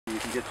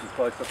and get some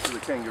close up to the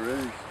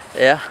kangaroos.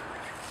 Yeah.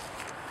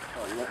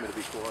 Oh, you want me to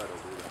be quiet? I'll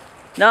do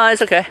that. No,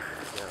 it's okay.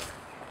 Yeah.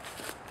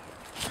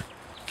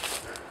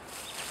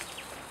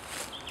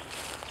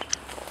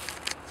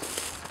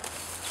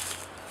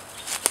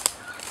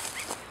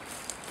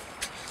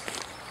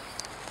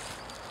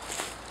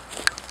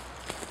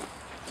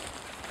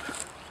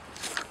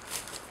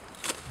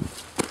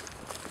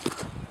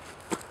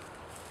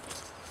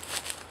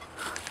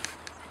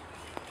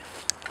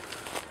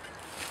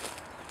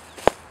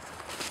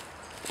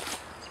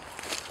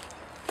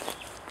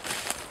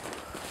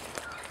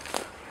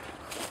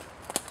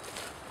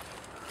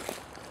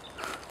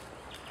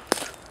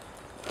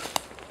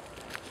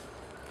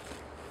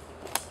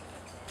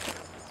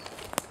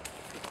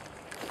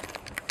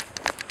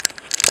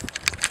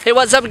 Hey,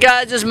 what's up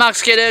guys, this is Mark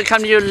Skater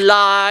coming to you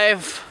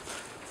live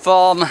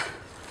from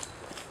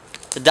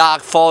the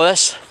Dark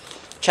Forest,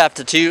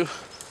 Chapter 2.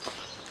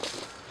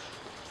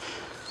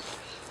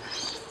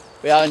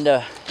 We are in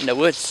the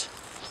woods,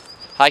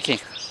 hiking.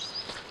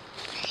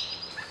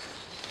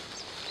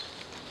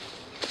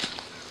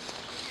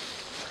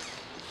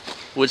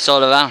 Woods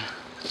all around.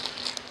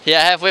 Here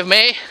I have with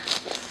me,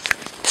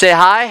 say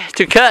hi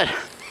to Kurt.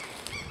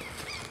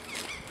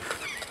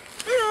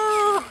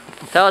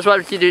 Tell us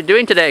what you're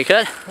doing today,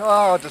 Kurt.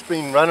 Oh, I've just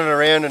been running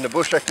around in the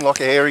bush acting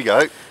like a hairy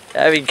goat.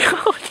 There we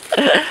go.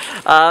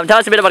 Tell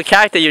us a bit about the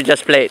character you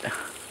just played.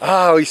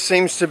 Oh, he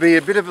seems to be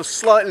a bit of a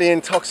slightly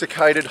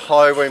intoxicated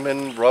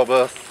highwayman,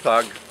 robber,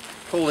 thug,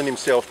 calling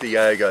himself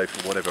Diego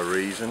for whatever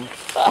reason.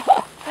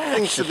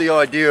 Thinks of the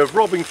idea of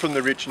robbing from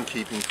the rich and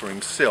keeping for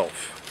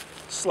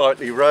himself.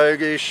 Slightly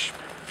roguish.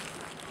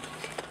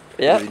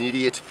 Yeah. An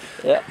idiot.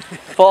 Yeah.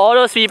 For all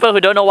those people who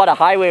don't know what a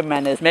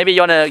highwayman is, maybe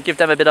you want to give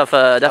them a bit of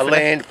a definition.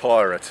 A land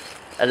pirate.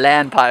 A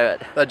land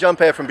pirate. They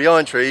jump out from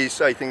behind trees,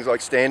 say things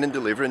like stand and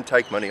deliver and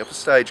take money off of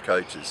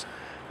stagecoaches.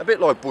 A bit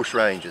like bush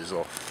rangers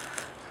or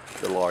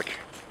the like.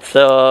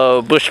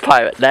 So, bush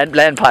pirate, land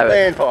pirate.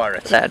 Land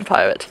pirate. Land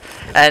pirate.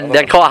 And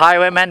they're called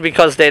highwaymen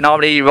because they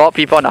normally rob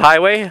people on the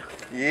highway?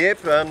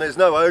 Yep, there's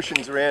no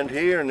oceans around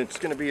here and it's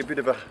going to be a bit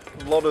of a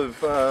lot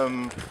of,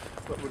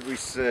 what would we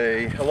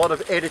say, a lot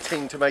of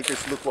editing to make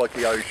this look like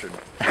the ocean.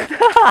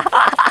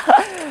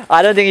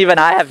 I don't think even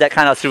I have that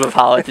kind of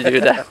superpower to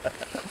do that.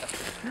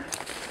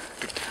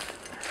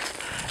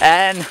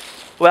 And,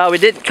 well, we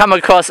did come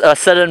across a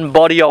certain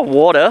body of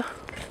water.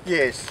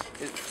 Yes,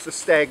 it's a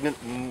stagnant,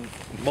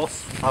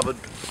 moss-covered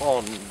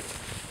pond.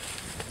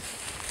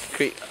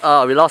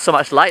 Oh, we lost so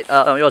much light.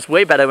 It was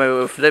way better when we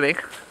were filming.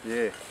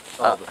 Yeah,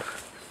 oh, the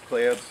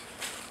clouds.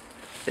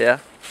 Yeah.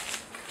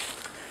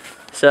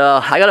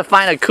 So I gotta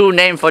find a cool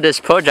name for this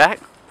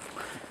project.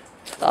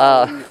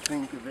 What do you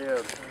think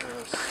about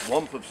a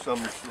swamp of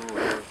some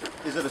sort?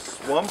 Is it a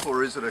swamp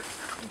or is it a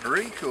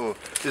creek or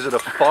is it a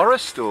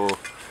forest or?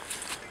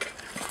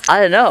 I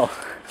don't know.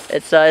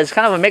 It's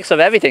kind of a mix of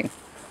everything.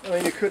 I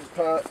mean, you could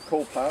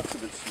call parts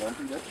of it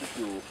swampy, that's for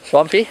sure.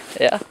 Swampy,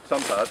 yeah.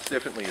 Some parts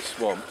definitely a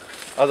swamp.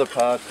 Other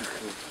parts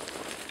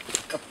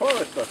it's a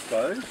forest, I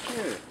suppose.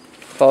 Yeah.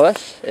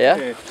 Forest, yeah.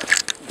 Yeah.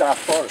 Dark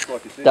forest,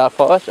 like you said. Dark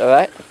forest, all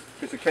right.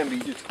 Because it can be,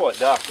 it's quite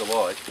dark to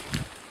light.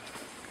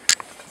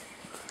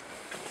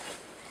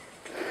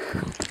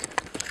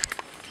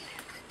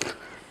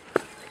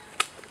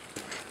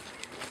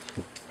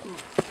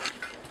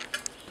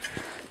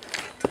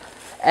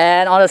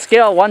 And on a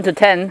scale of 1 to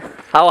 10,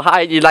 how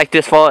high do you like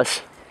this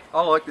forest?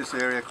 I like this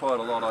area quite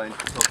a lot.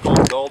 I've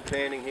gone gold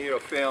panning here,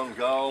 I've found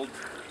gold.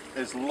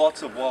 There's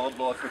lots of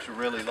wildlife which I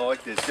really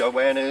like. There's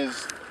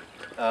goannas,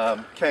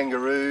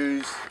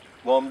 kangaroos,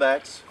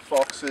 wombats,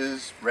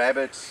 foxes,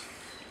 rabbits,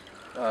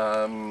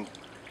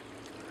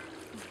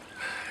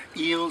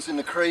 eels in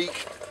the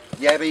creek,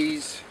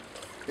 yabbies.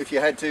 If you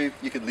had to,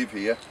 you could live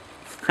here.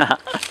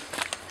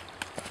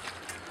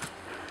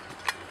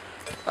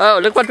 Oh,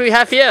 look what we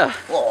have here.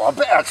 Oh, a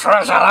bit of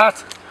treasure,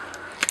 that.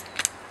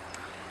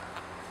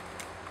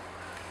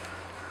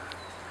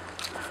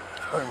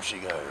 Home she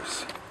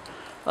goes.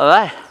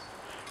 Alright,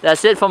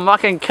 that's it from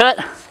Mark and Kurt.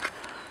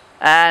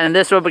 And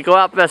this will go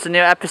up as a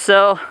new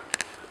episode.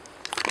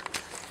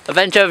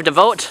 Adventure with the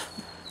Vote.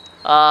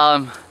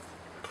 Mark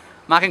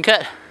and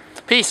Kurt,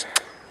 peace.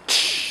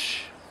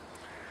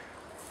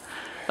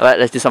 Alright,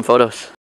 let's do some photos.